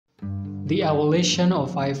The evolution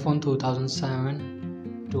of iPhone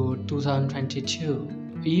 2007 to 2022.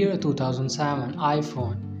 Year 2007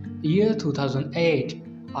 iPhone. Year 2008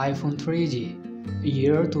 iPhone 3G.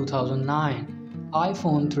 Year 2009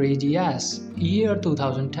 iPhone 3GS. Year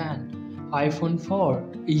 2010 iPhone 4.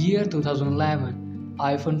 Year 2011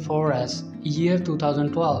 iPhone 4S. Year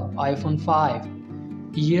 2012 iPhone 5.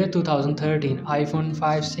 Year 2013 iPhone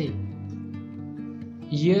 5C.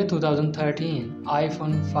 Year 2013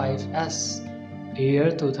 iPhone 5S.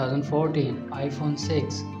 Year 2014 iPhone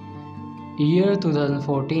 6. Year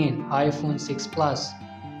 2014 iPhone 6 Plus.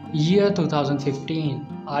 Year 2015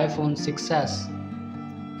 iPhone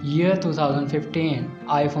 6S. Year 2015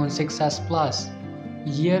 iPhone 6S Plus.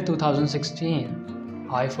 Year 2016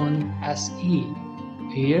 iPhone SE.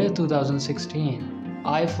 Year 2016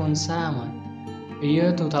 iPhone 7.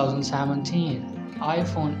 Year 2017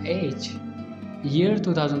 iPhone 8. Year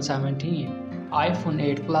 2017 iPhone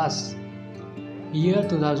 8 Plus. Year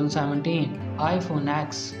 2017 iPhone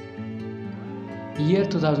X. Year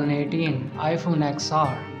 2018 iPhone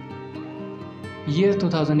XR. Year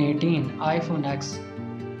 2018 iPhone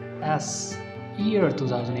XS. Year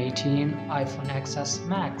 2018 iPhone XS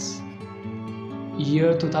Max.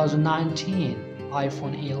 Year 2019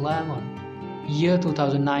 iPhone 11. Year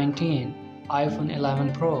 2019 iPhone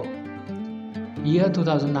 11 Pro. Year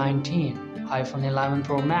 2019 iPhone 11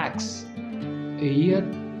 Pro Max. Year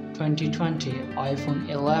 2020 iPhone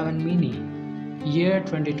 11 Mini. Year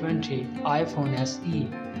 2020 iPhone SE.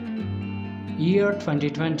 Year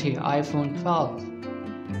 2020 iPhone 12.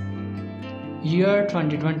 Year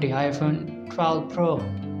 2020 iPhone 12 Pro.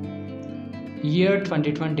 Year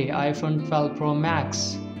 2020 iPhone 12 Pro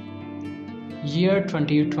Max. Year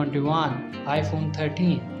 2021 iPhone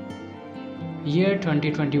 13. Year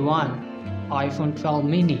 2021 iPhone 12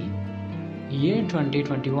 Mini. Year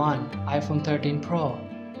 2021 iPhone 13 Pro.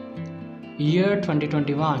 Year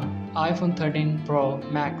 2021 iPhone 13 Pro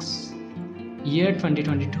Max. Year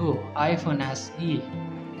 2022 iPhone SE.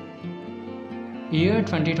 Year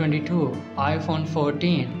 2022 iPhone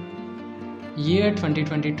 14. Year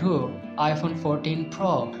 2022 iPhone 14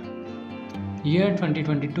 Pro. Year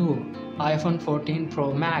 2022 iPhone 14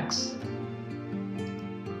 Pro Max.